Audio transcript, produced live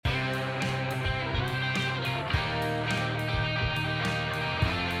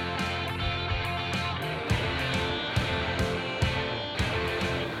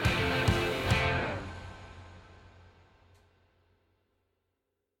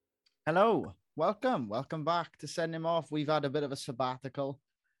Hello, welcome back to Send Him Off. We've had a bit of a sabbatical.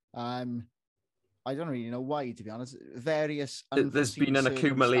 I don't really know why, to be honest. Various There's been an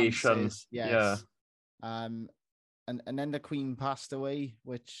accumulation. Yes. And then the Queen passed away,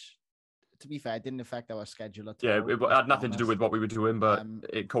 which, to be fair, didn't affect our schedule at all. Yeah, it had nothing to do with what we were doing, but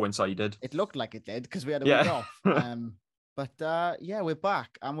it coincided. It looked like it did because we had a week off. But we're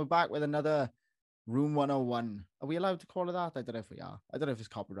back, and we're back with another Room 101. Are we allowed to call it that? I don't know if we are. I don't know if it's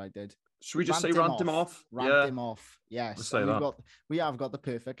copyrighted. Should we just say rant him off? Rant him off. Yes. Let's say that. We have got the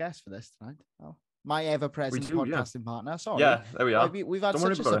perfect guest for this tonight. Oh, my ever-present podcasting partner. Sorry. Yeah, there we are. We've had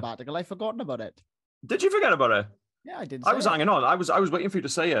such a sabbatical. I've forgotten about it. Did you forget about it? Yeah, I did. I was hanging on. I was waiting for you to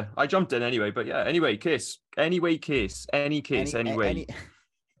say it. I jumped in anyway, but yeah. Anyway.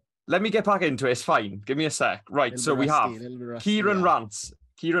 Let me get back into it. It's fine. Give me a sec. Right. So we have Kieran Rants.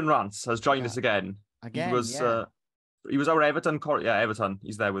 Kieran Rants has joined us again. He was our Everton. Everton.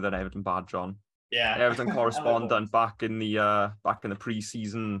 He's there with an Everton badge on. Yeah. Everton correspondent back in the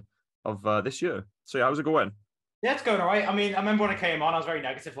pre-season of this year. So how's it going? Yeah, it's going all right. I mean, I remember when I came on, I was very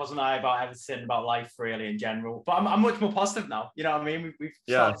negative, wasn't I, about Everton, about life really in general. But I'm much more positive now. You know what I mean? We've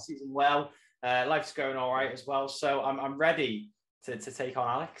started the season well. Life's going all right as well. So I'm ready to take on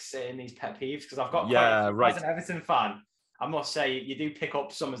Alex in these pet peeves because I've got as an Everton fan, I must say you do pick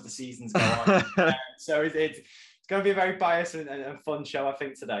up some as the seasons go on. So it's going to be a very biased and fun show, I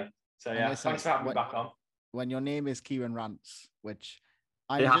think, today. So yeah, thanks for having me back on. When your name is Kieran Rants, which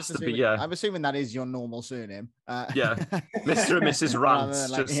I'm assuming that is your normal surname. Mr. and Mrs.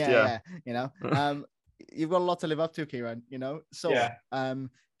 Rants. You know, you've got a lot to live up to, Kieran. You know, so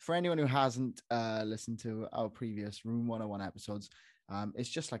for anyone who hasn't listened to our previous Room 101 episodes, it's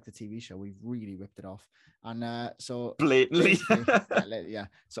just like the TV show. We've really ripped it off, and so blatantly,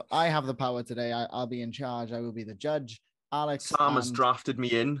 So I have the power today. I'll be in charge. I will be the judge. Alex, Sam has drafted me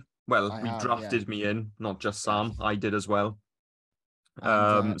in. Well, he drafted me in, not just Sam. I did as well.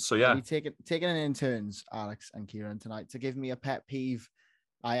 And, we taking it in turns, Alex and Kieran, tonight to give me a pet peeve.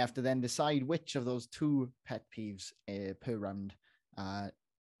 I have to then decide which of those two pet peeves per round are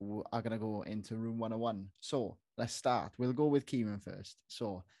going to go into Room 101. So let's start. We'll go with Kieran first.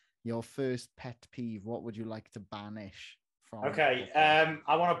 So your first pet peeve, what would you like to banish from? Okay,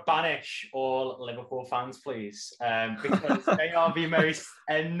 I want to banish all Liverpool fans, please, because they are the most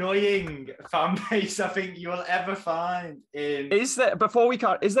annoying fan base I think you will ever find. Is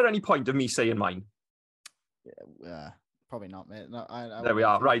there any point of me saying mine? Yeah, probably not, mate. No, there we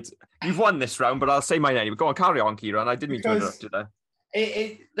are. Right, you've won this round, but I'll say mine anyway. Go on, carry on, Kieran. I didn't mean to interrupt you there.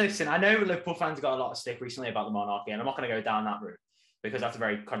 Listen, I know Liverpool fans have got a lot of stick recently about the monarchy, and I'm not going to go down that route because that's a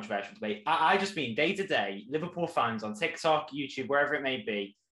very controversial debate. I just mean day to day, Liverpool fans on TikTok, YouTube, wherever it may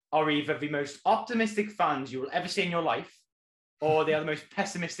be, are either the most optimistic fans you will ever see in your life, or they are the most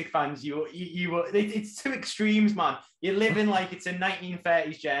pessimistic fans you will. It's two extremes, man. You're living like it's in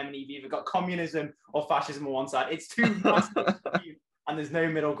 1930s Germany. You've either got communism or fascism on one side. It's two massive extremes, and there's no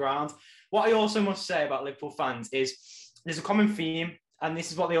middle ground. What I also must say about Liverpool fans is there's a common theme, and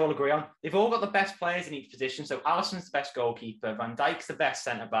this is what they all agree on. They've all got the best players in each position. So Alisson's the best goalkeeper. Van Dijk's the best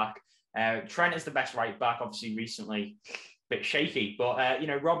centre-back. Trent is the best right-back, obviously recently a bit shaky. But,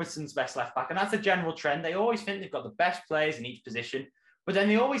 Robertson's best left-back. And that's a general trend. They always think they've got the best players in each position. But then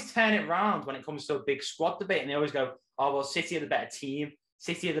they always turn it around when it comes to a big squad debate. And they always go, oh, well, City are the better team.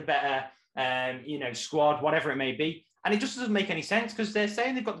 City are the better, squad, whatever it may be. And it just doesn't make any sense because they're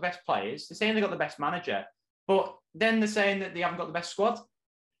saying they've got the best players. They're saying they've got the best manager. But then they're saying that they haven't got the best squad.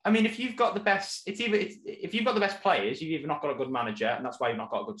 I mean, if you've got the best, if you've got the best players, you've either not got a good manager, and that's why you've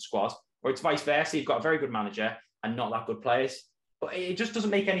not got a good squad, or it's vice versa. You've got a very good manager and not that good players. But it just doesn't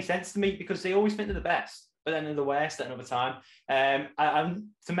make any sense to me because they always think they're the best, but then they're the worst at another time. And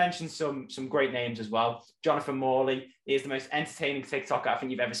to mention some great names as well, Jonathan Morley is the most entertaining TikToker I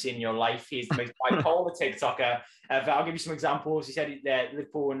think you've ever seen in your life. He's the most bipolar TikToker. I'll give you some examples. He said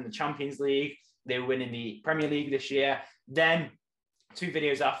Liverpool won the Champions League. They were winning the Premier League this year. Then 2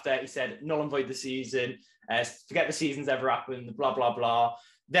 videos after, he said, null and void the season, forget the season's ever happened, blah, blah, blah.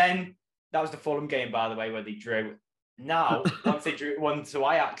 Then that was the Fulham game, by the way, where they drew. Now, once they drew 1-2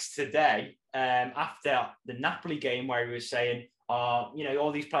 Ajax today, after the Napoli game where he was saying,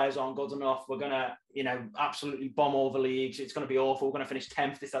 all these players aren't good enough. We're going to, absolutely bomb all the leagues. It's going to be awful. We're going to finish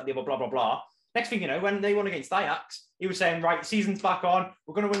 10th, this, that, the other, blah, blah, blah. Next thing you know, when they won against Ajax, he was saying, right, season's back on.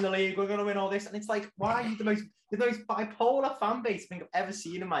 We're going to win the league. We're going to win all this. And it's like, why are you the most bipolar fan base I think I've ever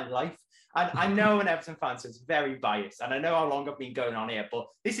seen in my life? And I know an Everton fan, so it's very biased. And I know how long I've been going on here, but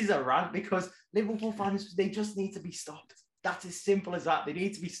this is a rant because Liverpool fans, they just need to be stopped. That's as simple as that. They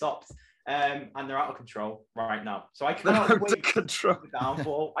need to be stopped. and they're out of control right now. So I cannot wait for the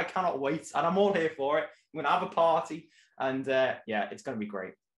downfall. I cannot wait, and I'm all here for it. I'm going to have a party, and it's going to be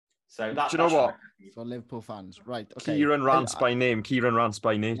great. So that's, do you know what? For Liverpool fans, right? Okay. Kieran rants by name, Kieran rants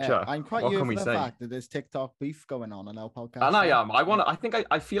by nature. Yeah, I'm quite used to the fact that there's TikTok beef going on our podcast. And I am.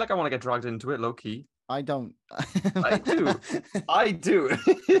 I feel like I want to get dragged into it, low key. I don't. I do. I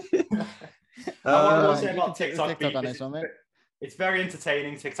want to say about TikTok beef. It's very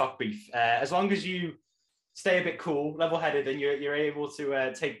entertaining, TikTok beef. As long as you stay a bit cool, level-headed, and you're able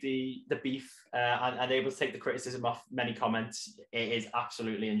to take the beef and able to take the criticism off many comments, it is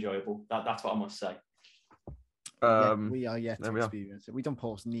absolutely enjoyable. That's what I must say. We are yet to experience it. We don't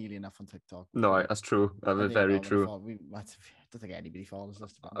post nearly enough on TikTok. No, that's true. Very true. I don't think anybody follows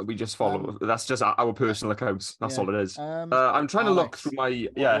us. We just follow. That's just our personal accounts. That's all it is. I'm trying to look through my.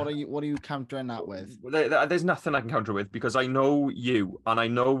 What are you countering that with? There's nothing I can counter with because I know you and I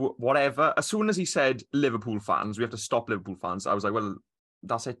know whatever. As soon as he said Liverpool fans, we have to stop Liverpool fans. I was like, well,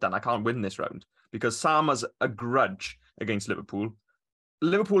 that's it then. I can't win this round because Sam has a grudge against Liverpool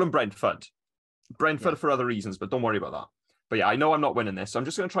and Brentford. For other reasons, but don't worry about that. But yeah, I know I'm not winning this. So I'm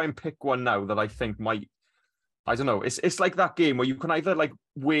just going to try and pick one now that I think might. I don't know. It's like that game where you can either like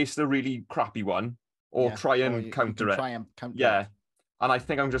waste a really crappy one or try and counter it. Yeah. And I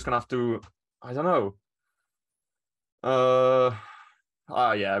think I'm just going to have to, I don't know.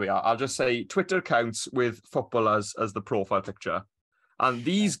 Yeah, we are. I'll just say Twitter accounts with footballers as the profile picture. And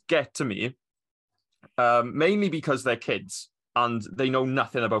these get to me mainly because they're kids and they know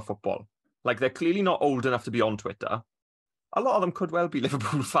nothing about football. Like, they're clearly not old enough to be on Twitter. A lot of them could well be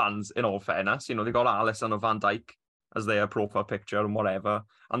Liverpool fans, in all fairness. You know, they got Alisson or Van Dijk as their profile picture and whatever.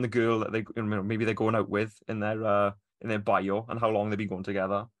 And the girl that they, maybe they're going out with in their bio and how long they've been going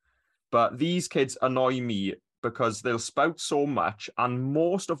together. But these kids annoy me because they'll spout so much and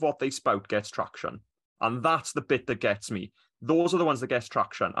most of what they spout gets traction. And that's the bit that gets me. Those are the ones that get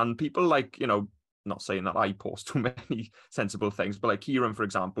traction. And people like, you know, not saying that I post too many sensible things, but like Kieran, for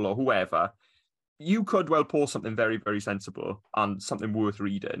example, or whoever, you could well post something very, very sensible and something worth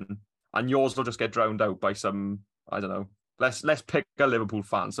reading, and yours will just get drowned out by some, I don't know, let's pick a Liverpool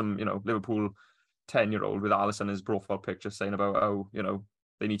fan, some, you know, Liverpool 10-year-old with Alisson in his profile picture saying about, oh, you know,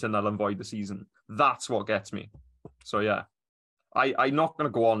 they need to null and void the season. That's what gets me. So yeah, I'm not going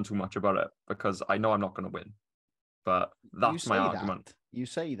to go on too much about it because I know I'm not going to win, but that's my argument. You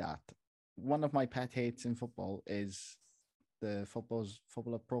say that. One of my pet hates in football is the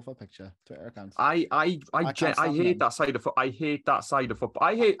footballer profile picture Twitter accounts. I hate that side of I hate that side of football.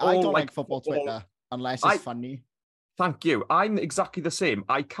 I don't like football Twitter unless it's funny. Thank you. I'm exactly the same.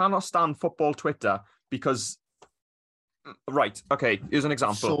 I cannot stand football Twitter because right, okay, here's an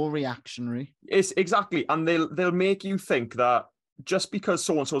example. So reactionary. It's exactly, and they'll make you think that just because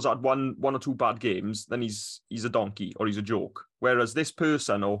so-and-so's had one or two bad games, then he's a donkey or he's a joke. Whereas this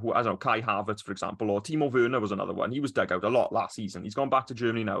person, or who, I don't know, Kai Havertz, for example, or Timo Werner was another one. He was dug out a lot last season. He's gone back to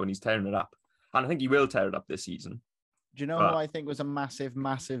Germany now and he's tearing it up. And I think he will tear it up this season. Do you know who I think was a massive,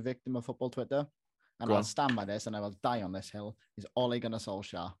 massive victim of football Twitter? And I'll stand by this and I will die on this hill, is Ole Gunnar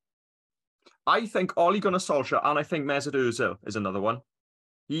Solskjaer. I think Ole Gunnar Solskjaer, and I think Mesut Ozil is another one.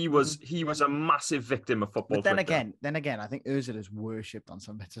 He was a massive victim of football. But then again, I think Ozil is worshipped on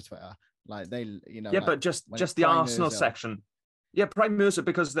some bits of Twitter. Like they, you know. Yeah, like but just the Arsenal section. Yeah, Prime Ozil,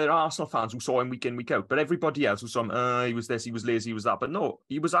 because they're Arsenal fans who saw him week in, week out. But everybody else who saw him, he was this, he was lazy, he was that. But no,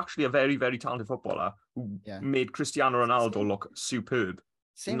 he was actually a very, very talented footballer who made Cristiano Ronaldo look superb.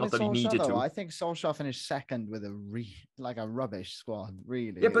 Same not with that Solskjaer, he needed to. I think Solskjaer finished second with a rubbish squad,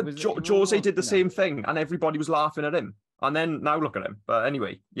 really. Yeah, but Jose did the same thing, and everybody was laughing at him. And then now look at him. But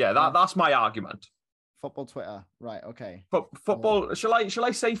anyway, yeah, that's my argument. Football Twitter, right? Okay. Football. Shall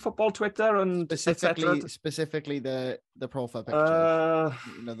I say football Twitter and specifically the profile picture?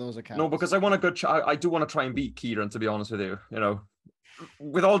 You know, those accounts. No, because I want a good. I do want to try and beat Kieran. To be honest with you, you know,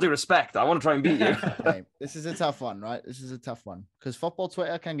 with all due respect, I want to try and beat you. Okay. This is a tough one, right? This is a tough one because football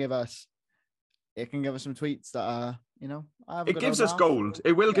Twitter can give us some tweets that are, you know, it gives us gold.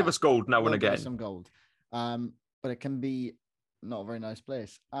 It will give us gold now and again. Some gold. But it can be not a very nice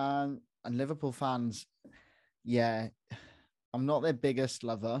place. And Liverpool fans, yeah, I'm not their biggest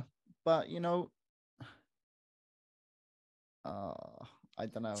lover, but you know, I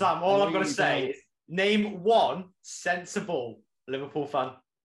don't know. Sam, all I'm going to say is name one sensible Liverpool fan.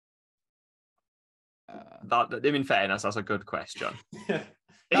 In fairness, that's a good question.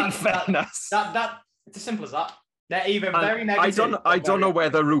 In fairness, it's as simple as that. They're either very negative. I don't know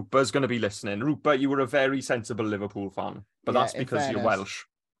whether Rupert's going to be listening. Rupert, you were a very sensible Liverpool fan, but that's because you're Welsh.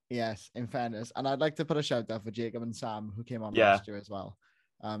 Yes, in fairness. And I'd like to put a shout out for Jacob and Sam, who came on last year as well.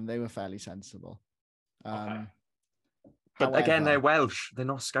 They were fairly sensible. Okay. But however, again, they're Welsh. They're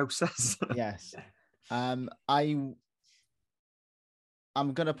not Scousers. Yes. I'm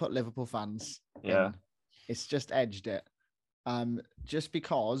gonna put Liverpool fans. Yeah. It's just edged it. Just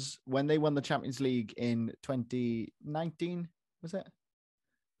because when they won the Champions League in 2019, was it?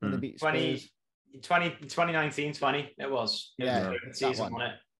 When they beat Spurs? 2019, it was. Yeah, season, that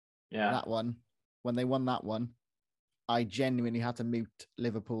one. Yeah. That one. When they won that one, I genuinely had to mute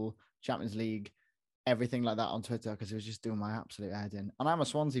Liverpool, Champions League, everything like that on Twitter because it was just doing my absolute head in. And I'm a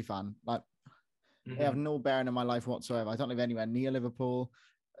Swansea fan. Like, they have no bearing in my life whatsoever. I don't live anywhere near Liverpool.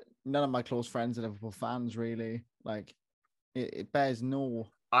 None of my close friends are Liverpool fans, really. Like, it bears no.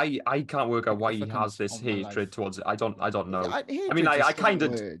 I can't work out why he has this hatred towards it. I don't know. I kind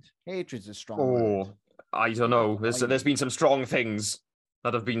of hatred's a strong word. I don't know. There's been some strong things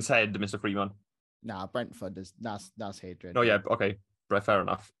that have been said, Mr. Freeman. Nah, Brentford that's hatred. Oh yeah, okay. Fair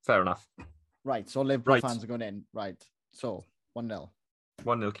enough. Right, so Liverpool fans are going in. Right, so 1-0.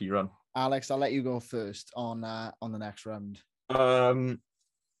 1-0 Kieran. Alex, I'll let you go first on the next round. Now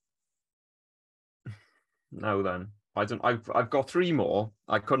then, I've got 3 more.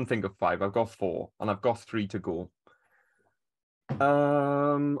 I couldn't think of 5. I've got 4, and I've got 3 to go.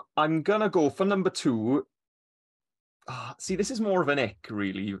 I'm gonna go for number 2. See, this is more of an ick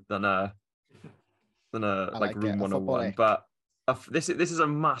really than a like Room 101, but this is a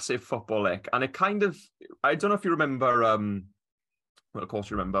massive football ick, and it kind of, I don't know if you remember. Well, of course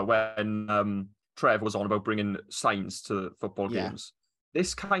you remember when Trev was on about bringing signs to football games.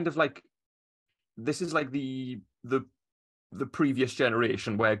 This kind of like. This is like the previous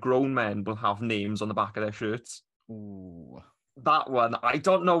generation where grown men will have names on the back of their shirts. Ooh. That one, I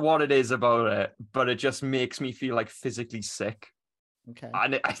don't know what it is about it, but it just makes me feel like physically sick. Okay.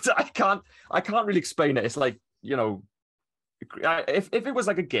 And I can't really explain it. It's like, you know, if it was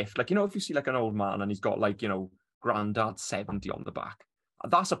like a gift, like, you know, if you see like an old man and he's got like, you know, Grandad 70 on the back,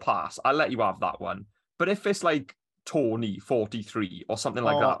 that's a pass. I'll let you have that one. But if it's like Tony 43 or something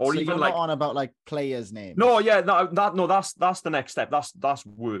like that, or so even you're like not on about like players' names. That's the next step. That's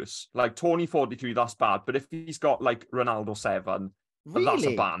worse. Like Tony 43, that's bad. But if he's got like Ronaldo 7, that's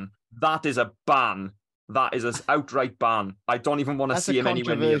a ban. That is a ban. That is an outright ban. I don't even want to see him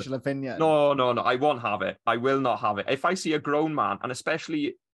anywhere near. That's a controversial opinion. No. I won't have it. I will not have it. If I see a grown man, and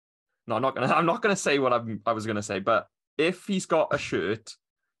especially, no, I'm not gonna say what I was gonna say. But if he's got a shirt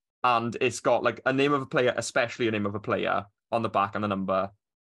and it's got like a name of a player, especially a name of a player on the back and the number,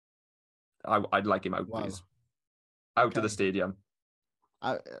 I'd like him out, please. Out of the stadium.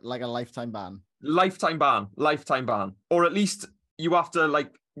 Like a lifetime ban. Lifetime ban. Or at least you have to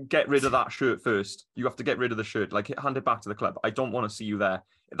like get rid of that shirt first. You have to get rid of the shirt, like hand it back to the club. I don't want to see you there.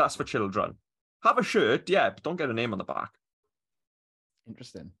 That's for children. Have a shirt, yeah, but don't get a name on the back.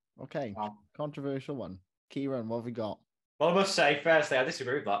 Interesting. Okay. Wow. Controversial one. Kieran, what have we got? Well, I must say, firstly, I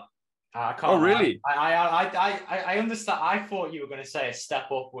disagree with that. I can't. Oh, really? I understand. I thought you were going to say a step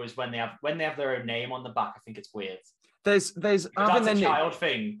up was when they have their own name on the back. I think it's weird. There's that's a child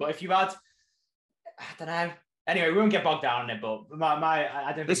thing. But if you had, I don't know. Anyway, we won't get bogged down in it. But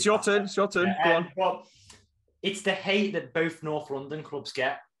I don't. It's your turn. It's your turn. Go on. Well, it's the hate that both North London clubs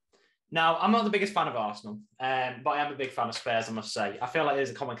get. Now, I'm not the biggest fan of Arsenal, but I am a big fan of Spurs. I must say, I feel like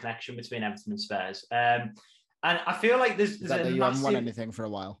there's a common connection between Everton and Spurs. And I feel like there's that a you massive... haven't won anything for a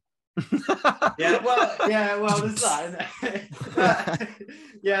while. well, there's that.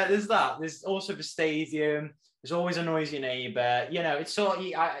 Yeah, there's that. There's also the stadium. There's always a noisy neighbour. You know, it's sort of,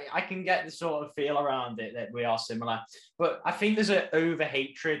 I can get the sort of feel around it that we are similar. But I think there's an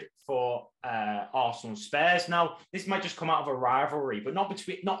over-hatred for Arsenal Spurs. Now, this might just come out of a rivalry, but not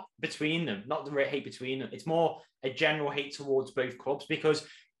between them, not the hate between them. It's more a general hate towards both clubs because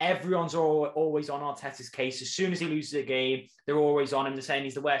everyone's always on Arteta's case. As soon as he loses a game, they're always on him. They're saying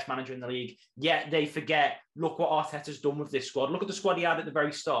he's the worst manager in the league. Yet they forget, look what Arteta's done with this squad. Look at the squad he had at the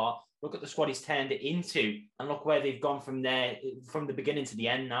very start. Look at the squad he's turned it into. And look where they've gone from there, from the beginning to the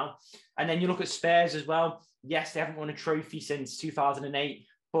end now. And then you look at Spurs as well. Yes, they haven't won a trophy since 2008.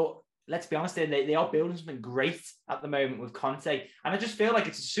 But let's be honest, they are building something great at the moment with Conte. And I just feel like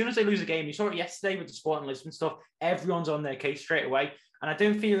it's as soon as they lose a game, you saw it yesterday with the Sporting Lisbon stuff, everyone's on their case straight away. And I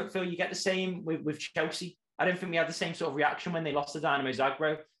don't feel you get the same with Chelsea. I don't think we had the same sort of reaction when they lost to Dynamo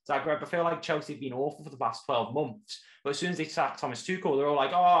Zagreb. I feel like Chelsea have been awful for the past 12 months. But as soon as they sacked Thomas Tuchel, they're all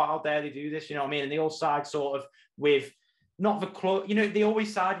like, oh, how dare they do this? You know what I mean? And they all side sort of with, not the club, you know, they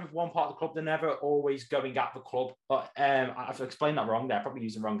always side with one part of the club. They're never always going at the club. But I've explained that wrong there. I probably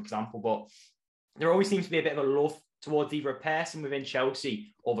used the wrong example. But there always seems to be a bit of a love towards either a person within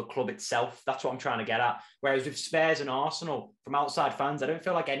Chelsea or the club itself. That's what I'm trying to get at. Whereas with Spurs and Arsenal, from outside fans, I don't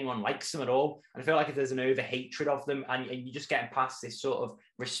feel like anyone likes them at all. And I feel like if there's an over-hatred of them and you're just getting past this sort of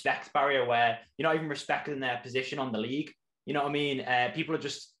respect barrier where you're not even respecting their position on the league. You know what I mean? People are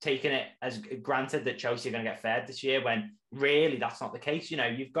just taking it as granted that Chelsea are going to get fed this year when really that's not the case. You know,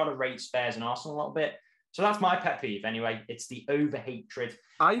 you've got to rate Spurs and Arsenal a little bit. So that's my pet peeve anyway. It's the over-hatred.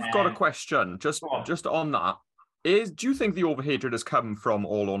 I've got a question just on that. Do you think the over-hatred has come from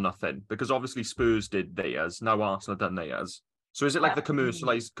All or Nothing? Because obviously Spurs did theirs, now Arsenal have done theirs. So is it like the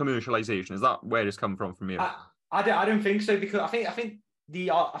commercialization? Is that where it's come from you? I don't think so, because I think the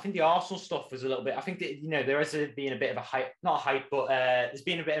Arsenal stuff was a little bit. I think that, you know, there has been a bit of a hype, not a hype, but there's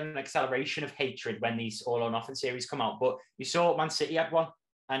been a bit of an acceleration of hatred when these All or Nothing series come out. But you saw Man City had one,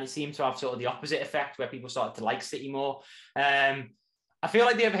 and it seemed to have sort of the opposite effect where people started to like City more. I feel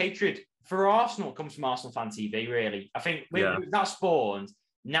like the hatred for Arsenal comes from Arsenal Fan TV, really. I think with that spawned,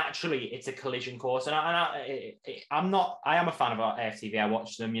 naturally it's a collision course. And I am a fan of AFTV. I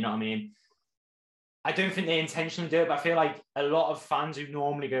watch them, you know what I mean? I don't think they intentionally do it, but I feel like a lot of fans who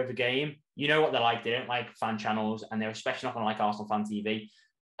normally go to the game, you know what they're like. They don't like fan channels, and they're especially not going to like Arsenal Fan TV.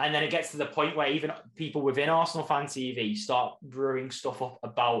 And then it gets to the point where even people within Arsenal Fan TV start brewing stuff up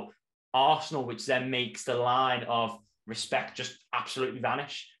about Arsenal, which then makes the line of respect just absolutely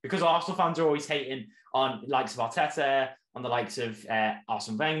vanish, because Arsenal fans are always hating on the likes of Arteta, on the likes of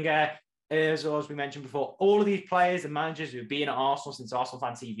Arsene Wenger, as we mentioned before, all of these players and managers who've been at Arsenal since Arsenal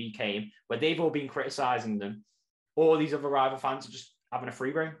Fan TV came, where they've all been criticising them. All these other rival fans are just having a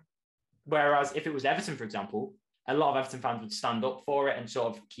free rein. Whereas if it was Everton, for example, a lot of Everton fans would stand up for it and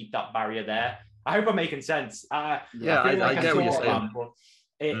sort of keep that barrier there. I hope I'm making sense. I get what you're saying.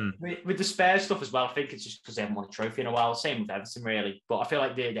 With the Spurs stuff as well, I think it's just because they haven't won a trophy in a while. Same with Everton, really. But I feel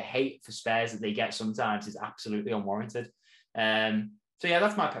like the hate for Spurs that they get sometimes is absolutely unwarranted. So yeah,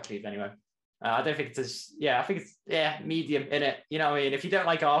 that's my pet peeve anyway. I don't think it's as, I think it's, medium in it. You know what I mean? If you don't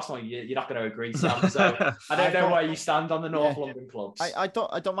like Arsenal, you're not going to agree, Sam. So I don't know where you stand on the North London clubs. I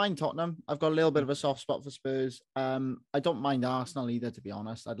don't mind Tottenham. I've got a little bit of a soft spot for Spurs. I don't mind Arsenal either, to be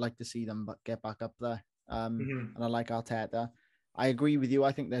honest. I'd like to see them get back up there. And I like Arteta. I agree with you.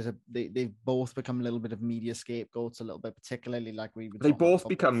 I think they've both become a little bit of media scapegoats a little bit, particularly like they both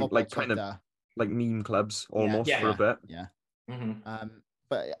become like kind of like meme clubs almost for a bit. Yeah. Mm-hmm.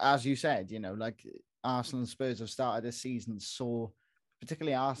 But as you said, you know, like Arsenal and Spurs have started this season so,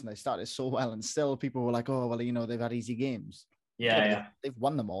 particularly Arsenal, they started so well, and still people were like, oh, well, you know, they've had easy games. They've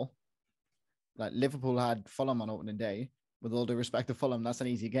won them all. Like Liverpool had Fulham on opening day. With all due respect to Fulham, that's an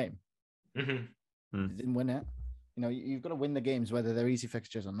easy game. Mm-hmm. They didn't win it. You know, you've got to win the games whether they're easy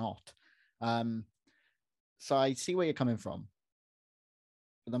fixtures or not. So I see where you're coming from.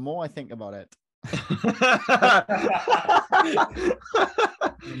 But the more I think about it,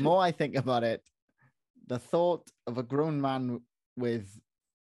 the more I think about it, the thought of a grown man with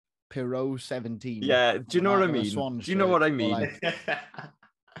Pirot 17. Yeah, do you know what I mean? Do you know what I mean? Like,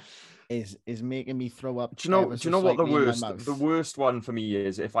 is making me throw up. Do you know what the worst one for me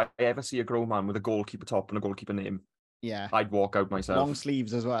is? If I ever see a grown man with a goalkeeper top and a goalkeeper name, I'd walk out myself. Long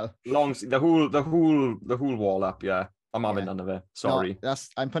sleeves as well. The whole wall up. Yeah, I'm having none of it. Sorry. No,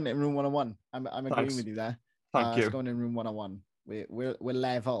 I'm putting it in room 101. I'm agreeing with you there. Thank you. It's going in room 101. We're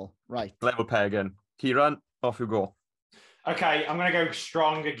level, right? Level pegging. Kieran, off you go. Okay, I'm going to go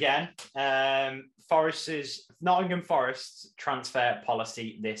strong again. Nottingham Forest's transfer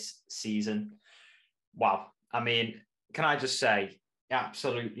policy this season. Wow. I mean, can I just say,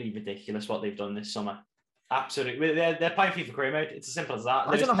 absolutely ridiculous what they've done this summer. Absolutely. They're playing FIFA career mode. It's as simple as that.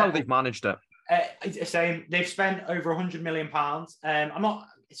 I don't know how they've managed it. Same. They've spent over £100 million. I'm not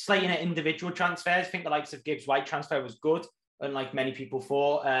slating at individual transfers. I think the likes of Gibbs White transfer was good, unlike many people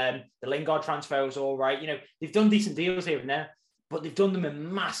thought. The Lingard transfer was all right. You know, they've done decent deals here and there, but they've done them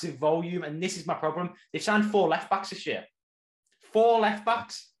in massive volume. And this is my problem. They've signed 4 left backs this year. 4 left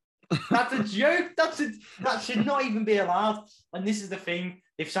backs. That's a joke. That should not even be allowed. And this is the thing.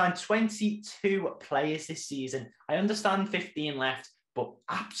 They've signed 22 players this season. I understand 15 left, but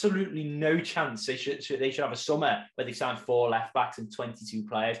absolutely no chance they should have a summer where they signed 4 left backs and 22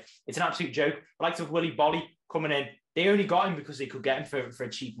 players. It's an absolute joke. The likes of Willy Bolly coming in, they only got him because they could get him for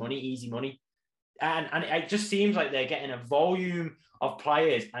cheap money, easy money. And it just seems like they're getting a volume of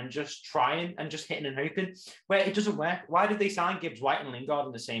players and just trying and just hitting and hoping where it doesn't work. Why did they sign Gibbs White and Lingard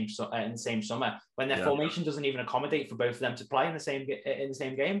in the same summer when their formation doesn't even accommodate for both of them to play in the same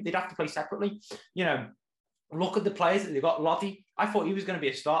game? They'd have to play separately. You know, look at the players that they got. Lodi, I thought he was going to be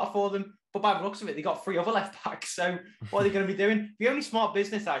a starter for them, but by the looks of it, they got 3 other left backs. So what are they going to be doing? The only smart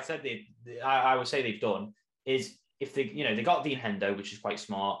business I would say they've done is if they, they got Dean Hendo, which is quite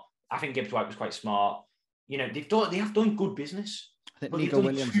smart. I think Gibbs White was quite smart. They have done good business. I think Nico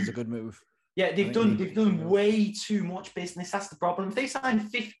Williams is a good move. Yeah, they've done way too much business. That's the problem. If they signed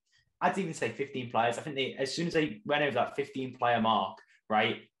I'd even say 15 players. I think as soon as they went over that 15 player mark,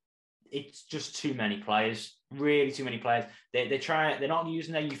 right, it's just too many players. Really too many players. They're not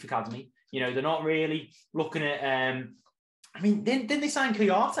using their youth academy. They're not really looking at. Didn't they sign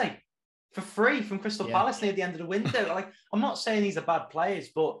Kouyaté for free from Crystal Palace near the end of the window? Like, I'm not saying these are bad players,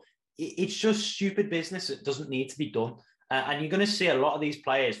 but it's just stupid business that doesn't need to be done. And you're going to see a lot of these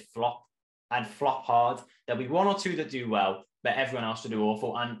players flop hard. There'll be one or two that do well, but everyone else will do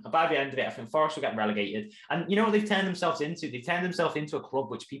awful. And by the end of it, I think Forest will get relegated. And you know what they've turned themselves into? They've turned themselves into a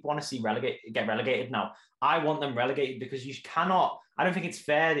club which people want to see get relegated now. I want them relegated because you cannot. I don't think it's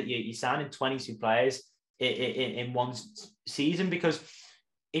fair that you're signing 22 players in one season, because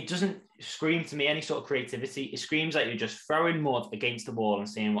it doesn't scream to me any sort of creativity. It screams like you're just throwing mud against the wall and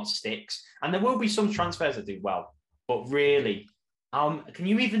seeing what sticks. And there will be some transfers that do well, but really, can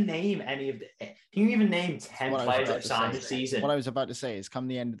you even name 10 players that have signed this season? What I was about to say is, come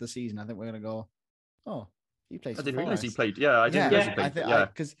the end of the season, I think we're going to go, oh, he plays. I didn't realize he played. Yeah, I didn't realize he played.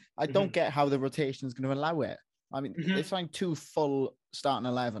 Because I don't get how the rotation is going to allow it. They signed 2 full starting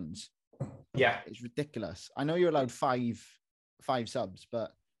 11s. Yeah, it's ridiculous. I know you're allowed five subs,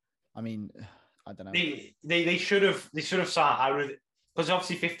 but I don't know. They should have signed, because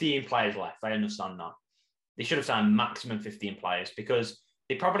obviously 15 players left. I understand that. They should have signed maximum 15 players, because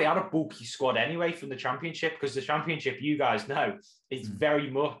they probably had a bulky squad anyway from the Championship, because the Championship, you guys know, is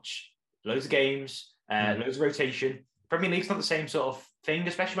very much loads of games, loads of rotation. Premier League's not the same sort of thing,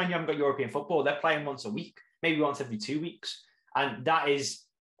 especially when you haven't got European football. They're playing once a week, maybe once every 2 weeks. And that is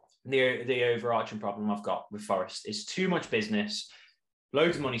the overarching problem I've got with Forest. It's too much business,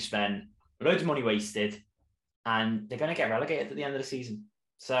 loads of money spent, loads of money wasted, and they're going to get relegated at the end of the season.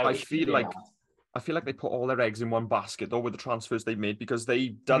 So I feel like they put all their eggs in one basket, though, with the transfers they've made, because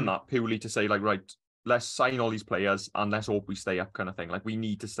they've done that purely to say, like, right, let's sign all these players and let's hope we stay up, kind of thing. Like, we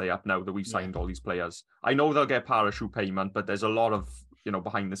need to stay up now that we've signed all these players. I know they'll get parachute payment, but there's a lot of,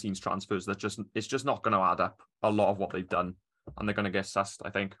 behind the scenes transfers that it's just not going to add up, a lot of what they've done, and they're going to get sussed,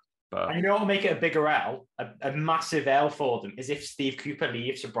 I think. But and you know what will make it a bigger L, a massive L for them, is if Steve Cooper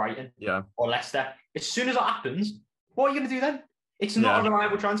leaves for Brighton or Leicester. As soon as that happens, what are you going to do then? It's not a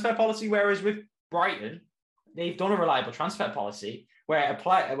reliable transfer policy. Whereas with Brighton, they've done a reliable transfer policy where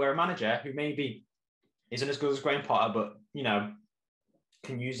a manager who maybe isn't as good as Graham Potter, but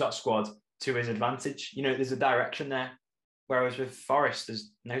can use that squad to his advantage. There's a direction there. Whereas with Forest,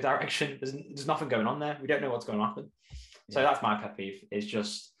 there's no direction. There's nothing going on there. We don't know what's going to happen. So that's my pet peeve. Is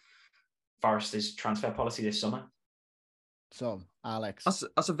just Forest's transfer policy this summer. So, Alex,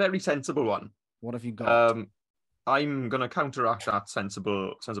 that's a very sensible one. What have you got? I'm going to counteract that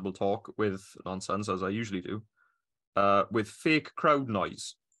sensible talk with nonsense, as I usually do, with fake crowd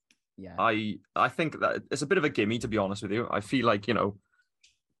noise. Yeah, I think that it's a bit of a gimme, to be honest with you. I feel like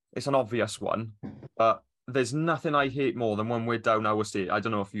it's an obvious one, but there's nothing I hate more than when we're down our state. I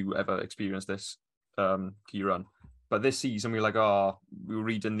don't know if you ever experienced this, Kieran, but this season we were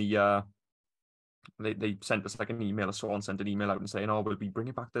reading the. They sent us like an email, or someone sent an email out and saying, we'll be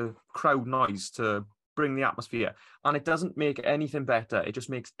bringing back the crowd noise to bring the atmosphere. And it doesn't make anything better. It just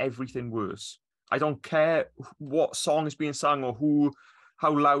makes everything worse. I don't care what song is being sung or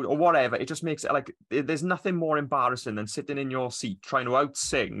how loud or whatever. It just makes it like, there's nothing more embarrassing than sitting in your seat trying to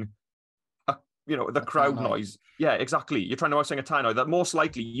out-sing the crowd noise. Yeah, exactly. You're trying to out-sing a tannoy that most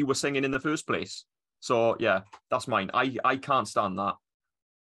likely you were singing in the first place. So yeah, that's mine. I can't stand that.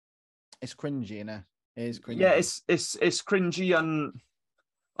 It's cringy, innit? It is cringy. Yeah, it's cringy, and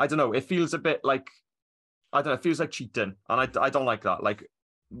I don't know. It feels a bit like, I don't know. It feels like cheating, and I don't like that. Like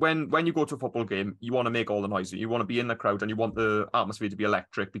when you go to a football game, you want to make all the noise. You want to be in the crowd, and you want the atmosphere to be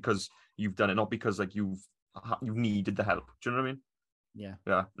electric because you've done it, not because like you needed the help. Do you know what I mean? Yeah.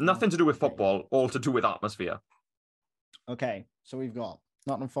 Yeah. Nothing to do with football, all to do with atmosphere. Okay, so we've got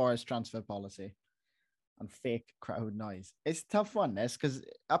Nottingham Forest transfer policy and fake crowd noise. It's a tough one, this, because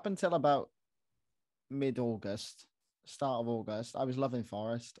up until about mid-August, start of August, I was loving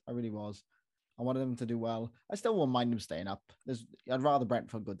Forest. I really was. I wanted them to do well. I still won't mind them staying up. I'd rather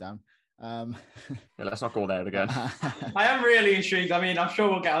Brentford go down. Yeah, let's not go there again. I am really intrigued. I mean, I'm sure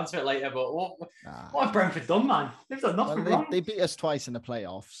we'll get onto it later, but what have Brentford done, man? They've done nothing wrong. They beat us twice in the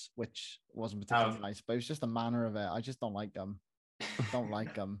playoffs, which wasn't particularly nice, but it was just the manner of it. I just don't like them.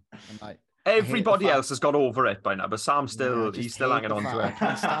 And everybody else has got over it by now, but Sam he's still hanging on to it. I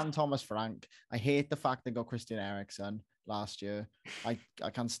can't stand Thomas Frank. I hate the fact they got Christian Eriksen last year. I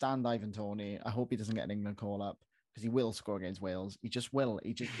can't stand Ivan Toney. I hope he doesn't get an England call up. because he will score against Wales. He just will.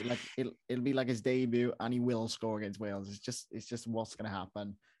 He just like it'll be like his debut, and he will score against Wales. It's just what's going to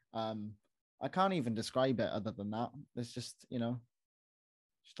happen. I can't even describe it other than that. It's just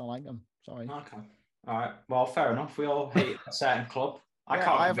just don't like him. Sorry. Okay. All right. Well, fair enough. We all hate a certain club.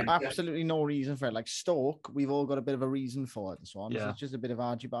 I have absolutely no reason for it. Like Stoke, we've all got a bit of a reason for it. The Swans. Yeah. It's just a bit of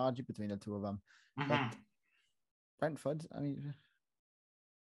argy-bargy between the two of them. Mm-hmm. But Brentford, I mean,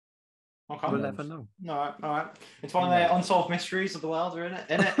 okay. We'll never know. All right. It's one of the unsolved mysteries of the world, isn't it?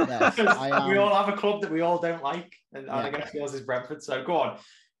 Yes, we all have a club that we all don't like, and I guess yours is Brentford. So go on.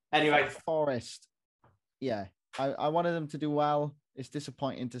 Anyway, Forest. Yeah, I wanted them to do well. It's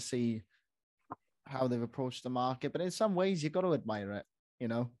disappointing to see how they've approached the market, but in some ways, you've got to admire it.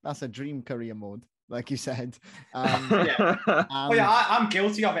 That's a dream career mode, like you said. I'm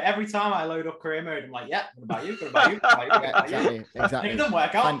guilty of it. Every time I load up career mode, I'm like, yeah, what about you? What about you? What about you? Yeah, exactly. If it doesn't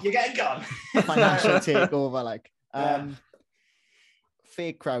work out, you're getting gone. Financial takeover, like.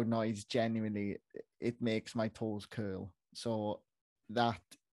 Fake crowd noise, genuinely, it makes my toes curl. So that,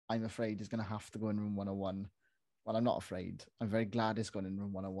 I'm afraid, is going to have to go in room 101. Well, I'm not afraid. I'm very glad it's going in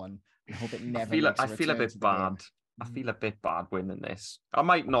room 101. I hope it never I feel a bit bad. I feel a bit bad winning this. I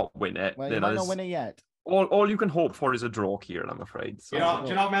might not win it. Well, you might not win it yet. All you can hope for is a draw, Kieran, I'm afraid. So. Do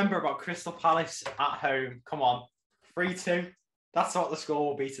you not remember about Crystal Palace at home? Come on. 3-2. That's what the score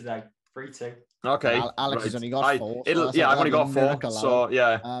will be today. 3-2. Okay. Well, Alex has only got 4. I've only got 4. So,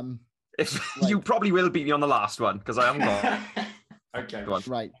 yeah. You probably will beat me on the last one, because I haven't got... Okay.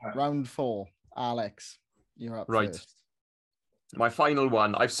 Right. Round 4. Alex, you're up first. My final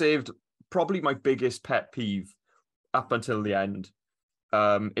one. I've saved probably my biggest pet peeve up until the end.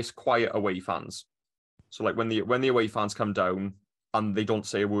 It's quiet away fans. So like when the away fans come down and they don't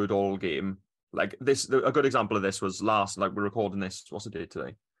say a word all game. Like this, a good example of this was we're recording this. What's the date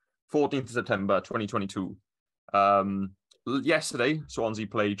today? 14th of September, 2022. Yesterday, Swansea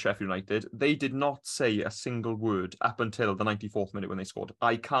played Sheffield United. They did not say a single word up until the 94th minute when they scored.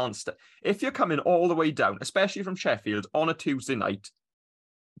 I can't if you're coming all the way down, especially from Sheffield on a Tuesday night,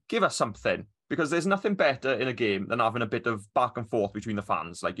 give us something, because there's nothing better in a game than having a bit of back and forth between the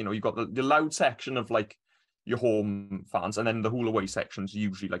fans. Like, you've got the loud section of like your home fans, and then the whole away section's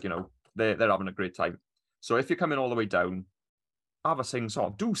usually like, they're having a great time. So if you're coming all the way down, have a sing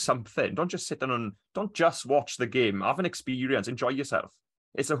song, do something. Don't just sit down and don't just watch the game. Have an experience, enjoy yourself.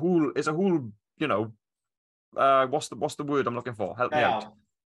 It's a whole, what's the word I'm looking for? Help me out.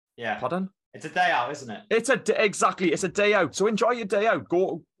 Yeah. Pardon? It's a day out, isn't it? It's a day out. So enjoy your day out.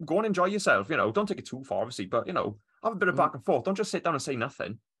 Go and enjoy yourself. Don't take it too far, obviously, but have a bit of back and forth. Don't just sit down and say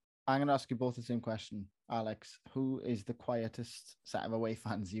nothing. I'm going to ask you both the same question. Alex, who is the quietest set of away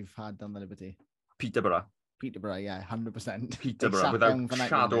fans you've had on the Liberty? Peterborough, yeah, 100%. Peterborough, without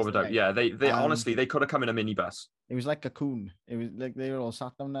shadow of a doubt. Yeah, they honestly, they could have come in a minibus. It was like Cocoon. It was like they were all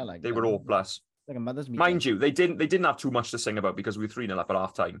sat down there, like they were all plus. Like a mother's meeting. Mind you, they didn't have too much to sing about because we were 3-0 up at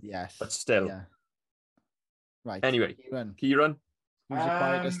half time. Yes, but still. Yeah. Right. Anyway, Kieran, who's the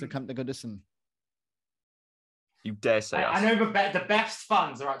quietest to come to Goodison? You dare say us? I know the best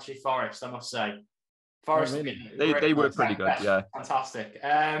fans are actually Forest. I must say, Forest. Oh, really? They were pretty good. Yeah, fantastic.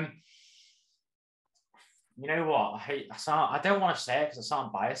 You know what? I don't want to say it because I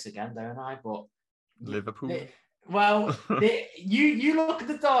sound biased again, don't I? But Liverpool. You look at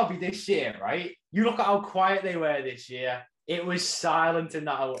the derby this year, right? You look at how quiet they were this year. It was silent in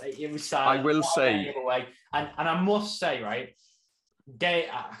that. It was silent. I will say, and I must say, right?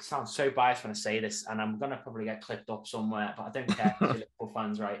 I sound so biased when I say this, and I'm gonna probably get clipped up somewhere, but I don't care. Liverpool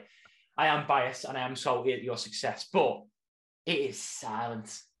fans, right? I am biased and I am salty at your success, but it is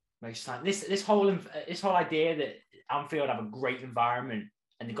silent. Most time, this whole idea that Anfield have a great environment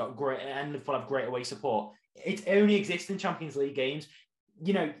and they've got great and full of great away support. It only exists in Champions League games.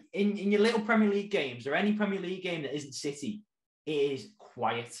 In your little Premier League games or any Premier League game that isn't City, it is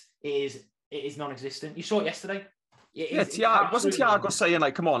quiet. It is non-existent. You saw it yesterday. Wasn't Thiago saying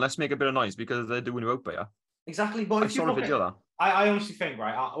like, "Come on, let's make a bit of noise because they're doing you out there"? Exactly. But if you look at, I honestly think,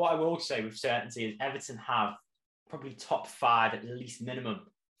 right, what I will say with certainty is Everton have probably top 5 at least minimum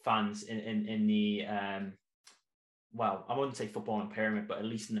fans in the well, I wouldn't say football and pyramid, but at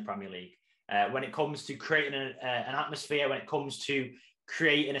least in the Premier League. When it comes to creating an atmosphere, when it comes to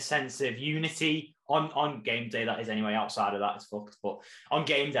creating a sense of unity on game day, that is anyway. Outside of that, it's fucked. But on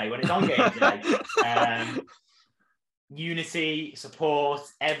game day, when it's on game day, unity, support,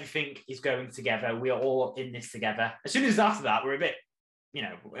 everything is going together. We are all in this together. As soon as after that, we're a bit,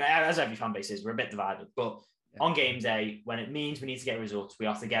 as every fan base is, we're a bit divided. But on game day, when it means we need to get results, we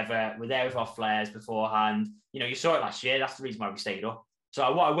are together. We're there with our flares beforehand. You saw it last year. That's the reason why we stayed up.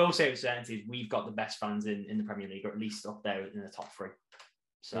 So what I will say with certainty is we've got the best fans in the Premier League, or at least up there in the top 3.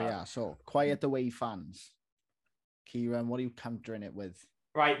 So quiet away fans. Kieran, what are you countering it with?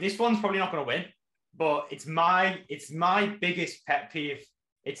 Right, this one's probably not going to win, but it's my biggest pet peeve.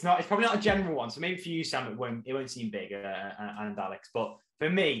 It's probably not a general one, so maybe for you, Sam, it won't seem big, and Alex. But for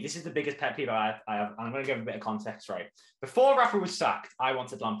me, this is the biggest pet peeve I have, and I'm going to give a bit of context. Right, before Rafa was sacked, I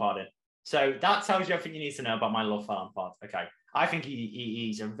wanted Lampard in, so that tells you everything you need to know about my love for Lampard. Okay, I think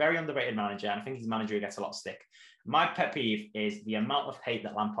he's a very underrated manager, and I think he's a manager who gets a lot of stick. My pet peeve is the amount of hate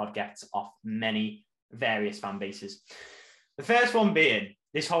that Lampard gets off many various fan bases. The first one being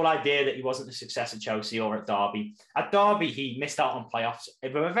this whole idea that he wasn't a success at Chelsea or at Derby. At Derby, he missed out on playoffs. They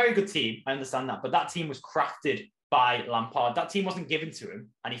were a very good team, I understand that, but that team was crafted by Lampard. That team wasn't given to him,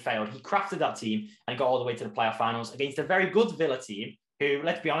 and he failed. He crafted that team and got all the way to the playoff finals against a very good Villa team who,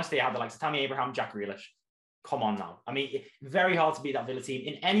 let's be honest, they had the likes of Tammy Abraham, Jack Grealish. Come on now. I mean, very hard to beat that Villa team.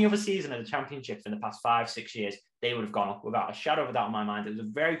 In any other season of the Championship in the past 5-6 years, they would have gone up without a shadow of a doubt in my mind. It was a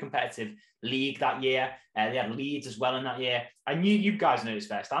very competitive league that year. They had Leeds as well in that year. I knew you guys know this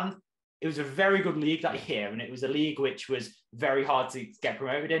firsthand. It was a very good league that year, and it was a league which was very hard to get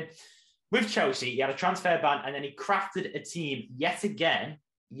promoted in. With Chelsea, he had a transfer ban, and then he crafted a team yet again.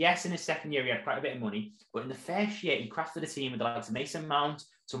 Yes, in his second year, he had quite a bit of money, but in the first year, he crafted a team with the likes of Mason Mount,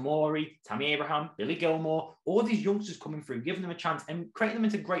 Tomori, Tammy Abraham, Billy Gilmore, all these youngsters coming through, giving them a chance and creating them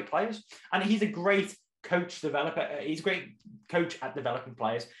into great players. And he's a great coach developer. He's a great coach at developing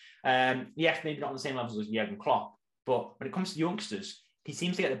players. Yes, maybe not on the same levels as Jurgen Klopp, but when it comes to youngsters, he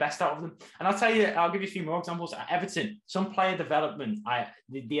seems to get the best out of them. And I'll tell you, I'll give you a few more examples. At Everton, some player development,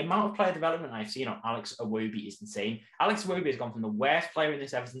 the amount of player development I've seen on Alex Iwobi is insane. Alex Iwobi has gone from the worst player in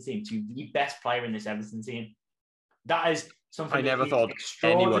this Everton team to the best player in this Everton team. That is something I never thought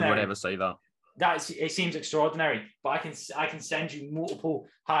anyone would ever say that. It seems extraordinary, but I can send you multiple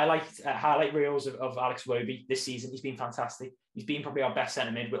highlight reels of Alex Iwobi this season. He's been fantastic. He's been probably our best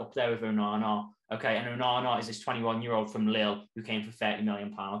centre mid. We're up there with Onana. Okay, and Onana is this 21-year-old from Lille who came for £30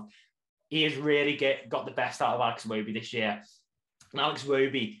 million. He has really got the best out of Alex Iwobi this year. And Alex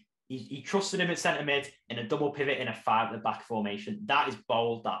Iwobi, he trusted him at centre mid in a double pivot in a 5 at the back formation. That is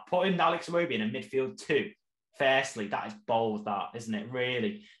bold. That putting Alex Iwobi in a midfield 2. Firstly, that is bold, that, isn't it?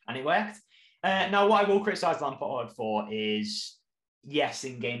 Really. And it worked. Now, what I will criticise Lampard for is, yes,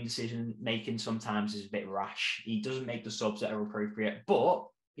 in-game decision-making sometimes is a bit rash. He doesn't make the subs that are appropriate, but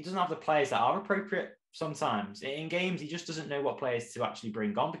he doesn't have the players that are appropriate sometimes. In games, he just doesn't know what players to actually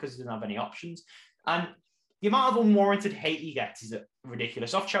bring on because he doesn't have any options. And the amount of unwarranted hate he gets is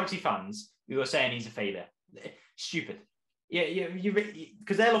ridiculous. Off Chelsea fans who are saying he's a failure. Stupid. Yeah,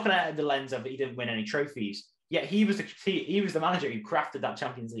 because they're looking at the lens of he didn't win any trophies. Yet he was the manager who crafted that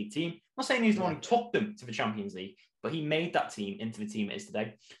Champions League team. I'm not saying he's the one who took them to the Champions League, but he made that team into the team it is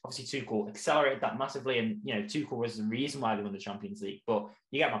today. Obviously, Tuchel accelerated that massively, and Tuchel was the reason why they won the Champions League. But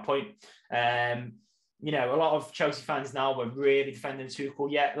you get my point. A lot of Chelsea fans now were really defending Tuchel.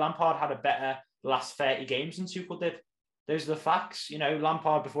 Yeah, Lampard had a better last 30 games than Tuchel did. Those are the facts.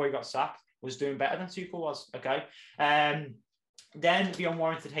 Lampard before he got sacked was doing better than Tuchel was. Okay. Then the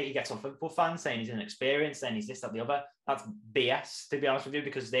unwarranted hate he gets off Liverpool fans saying he's inexperienced, saying he's this, that, the other. That's BS, to be honest with you,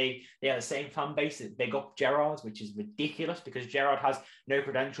 because they are the same fan base that big up Gerrard, which is ridiculous because Gerrard has no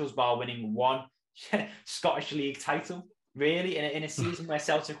credentials bar winning one Scottish League title, really, in a season where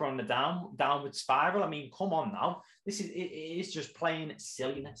Celtic are on the downward spiral. I mean, come on now. It is just plain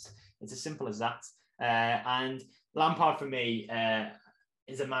silliness. It's as simple as that. And Lampard, for me,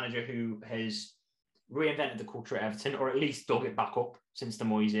 is a manager who has reinvented the culture at Everton, or at least dug it back up since the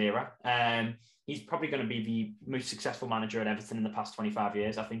Moyes era. He's probably going to be the most successful manager at Everton in the past 25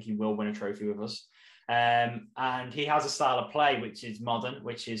 years. I think he will win a trophy with us. And he has a style of play which is modern,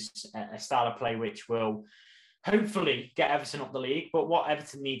 which is a style of play which will hopefully get Everton up the league. But what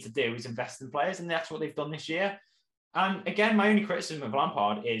Everton need to do is invest in players, and that's what they've done this year. And again, my only criticism of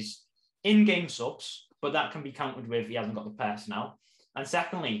Lampard is in-game subs, but that can be countered with he hasn't got the personnel. And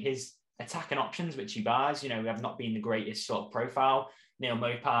secondly, his attacking options, which he buys, we have not been the greatest sort of profile. Neil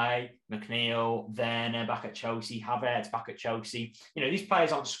Maupay, McNeil, Werner back at Chelsea, Havertz back at Chelsea. These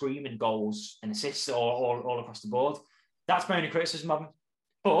players aren't screaming goals and assists all across the board. That's my only criticism of him.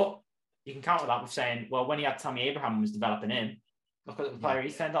 But you can counter that with saying, well, when he had Tammy Abraham and was developing him, look at the player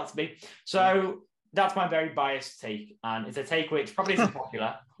he's turned out to be. So that's my very biased take. And it's a take which probably isn't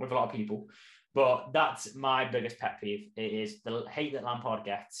popular with a lot of people. But that's my biggest pet peeve. It is the hate that Lampard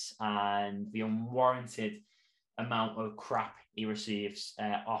gets and the unwarranted amount of crap he receives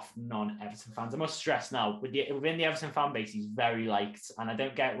off non-Everton fans. I must stress now, within the Everton fan base, he's very liked. And I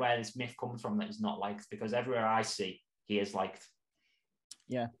don't get where this myth comes from that he's not liked, because everywhere I see, he is liked.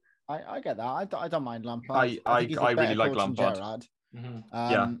 Yeah, I get that. I don't mind Lampard. I really like Lampard.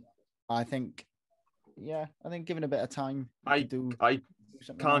 Mm-hmm. I think given a bit of time, I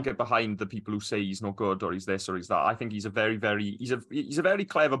can't get behind the people who say he's not good or he's this or he's that. I think he's a very very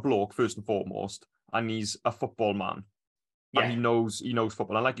clever bloke first and foremost, and he's a football man. Yeah. And he knows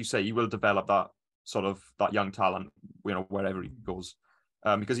football, and like you say, he will develop that young talent, wherever he goes.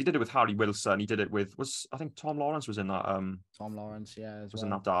 Because he did it with Harry Wilson, he did it with I think Tom Lawrence was in that. Tom Lawrence, yeah, was in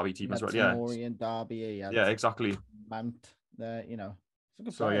that Derby team as well. Yeah, and Derby, yeah, exactly. Mount, there,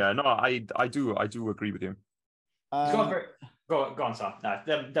 So yeah, no, I do agree with you. Go on, Sam. No,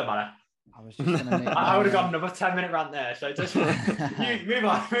 don't matter. I was just gonna make I would have got another 10-minute rant there. So just move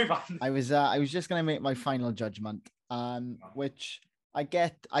on. I was just gonna make my final judgment. Which I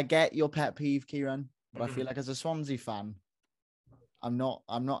get your pet peeve, Kieran, but I feel like as a Swansea fan, I'm not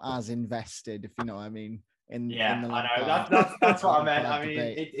as invested, if you know what I mean. I know that's what I meant. I mean,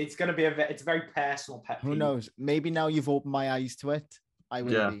 it's going to be it's a very personal pet peeve. Who knows? Maybe now you've opened my eyes to it, I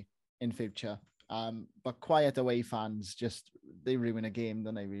will be in future. But quiet away fans, they ruin a game,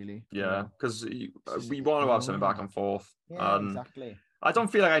 don't they? Really? Yeah, because we want to have something back and forth. Yeah, exactly. I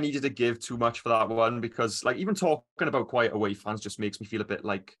don't feel like I needed to give too much for that one because, like, even talking about quiet away fans just makes me feel a bit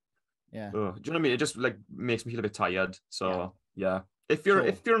like, do you know what I mean? It just like makes me feel a bit tired. So yeah. If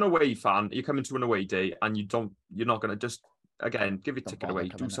you're an away fan, you come into an away day and you're not gonna just give your ticket away,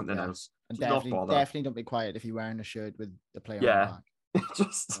 do something else. And definitely don't be quiet if you're wearing a shirt with the player on the back.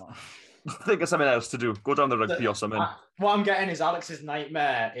 Just think of something else to do. Go down the rugby or something. What I'm getting is Alex's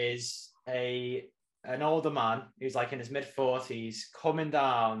nightmare is an older man who's like in his mid-40s coming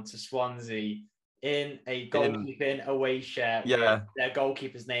down to Swansea in a goalkeeping away shirt with their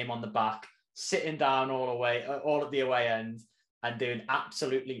goalkeeper's name on the back, sitting down all at the away end and doing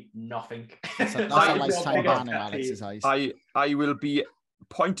absolutely nothing. That's a lifetime ban in Alex's eyes. I will be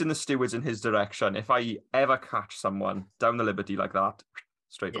pointing the stewards in his direction if I ever catch someone down the Liberty like that,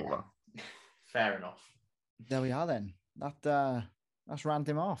 straight over. Fair enough. There we are then. That's ran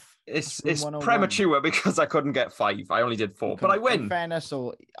him off. It's premature because I couldn't get 5. I only did 4, but I win. In fairness,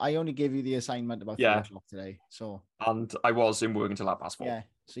 so I only gave you the assignment about 4 o'clock today. So and I was in work until 4:30. Yeah,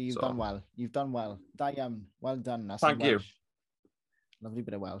 so you've done well. You've done well. Diane, well done. That's Thank you. Lovely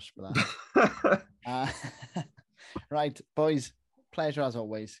bit of Welsh for that. Right, boys. Pleasure as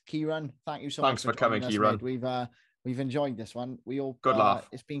always. Kieran, thank you so much. Thanks for coming, Kieran. We've enjoyed this one. We all good laugh.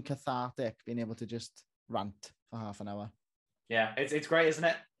 It's been cathartic being able to just rant for half an hour. Yeah, it's great, isn't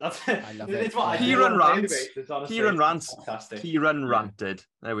it? I love it. It's what Kieran rants. Kieran rants. Fantastic. Kieran ranted.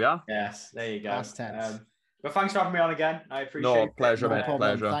 There we are. Yes, there you go. Past tense. But thanks for having me on again. I appreciate it. Pleasure, mate.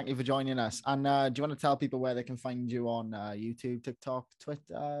 Pleasure. Thank you for joining us. And do you want to tell people where they can find you on YouTube, TikTok,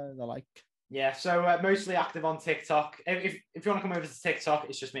 Twitter, the like? Yeah, so mostly active on TikTok. If you want to come over to TikTok,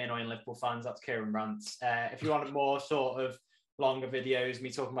 it's just me annoying Liverpool fans. That's Kieran Rants. If you want more sort of longer videos,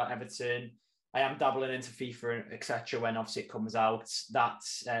 me talking about Everton, I am dabbling into FIFA, etc. when obviously it comes out.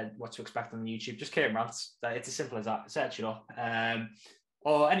 That's what to expect on YouTube. Just Kieran Rants. It's as simple as that. Search it up.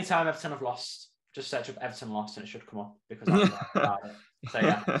 Or anytime Everton have lost, just search up Everton lost and it should come up because I'm about it. So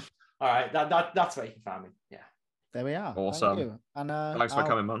yeah. All right. That's where you can find me. Yeah. There we are. Awesome. Thank you. And thanks for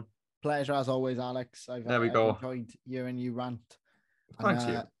coming, man. Pleasure as always, Alex. There we go. Enjoyed hearing you rant. Thanks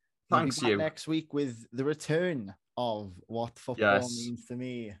you. Thanks you. Next week with the return of what football means to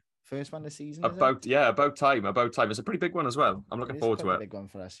me. First one this season. About time. It's a pretty big one as well. I'm looking forward to it. A big one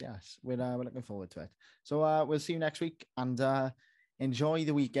for us. Yes, we're looking forward to it. So we'll see you next week and enjoy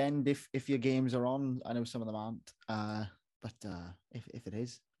the weekend if your games are on. I know some of them aren't. But if it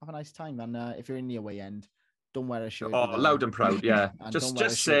is, have a nice time. And if you're in the away end, don't wear a shirt. Oh, loud and proud, yeah. just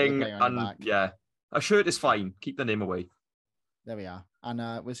sing and yeah. A shirt is fine. Keep the name away. There we are.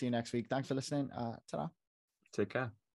 And we'll see you next week. Thanks for listening. Ta-ra. Take care.